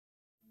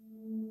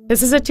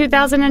This is a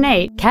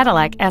 2008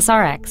 Cadillac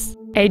SRX,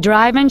 a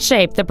drive and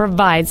shape that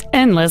provides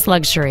endless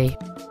luxury.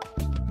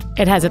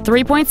 It has a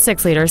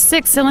 3.6-liter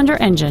six-cylinder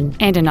engine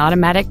and an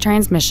automatic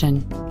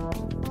transmission.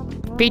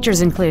 Features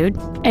include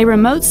a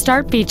remote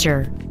start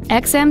feature,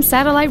 XM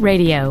satellite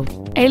radio,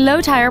 a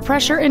low tire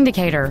pressure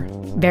indicator,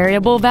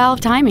 variable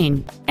valve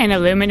timing, an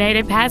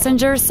illuminated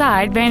passenger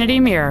side vanity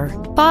mirror,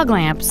 fog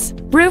lamps,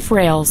 roof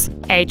rails,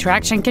 a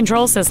traction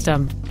control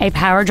system, a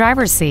power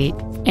driver's seat,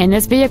 and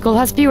this vehicle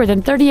has fewer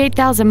than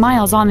 38,000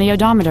 miles on the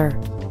odometer.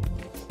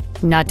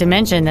 Not to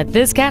mention that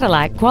this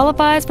Cadillac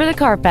qualifies for the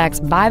Carfax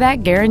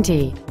buyback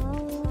guarantee.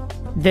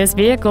 This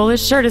vehicle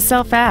is sure to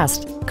sell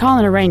fast. Call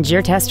and arrange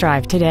your test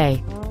drive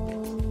today.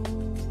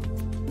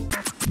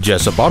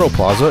 Jessup Auto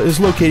Plaza is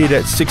located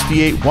at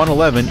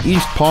 68111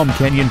 East Palm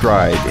Canyon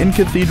Drive in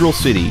Cathedral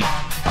City.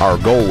 Our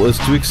goal is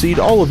to exceed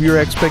all of your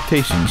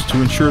expectations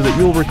to ensure that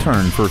you'll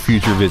return for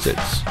future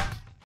visits.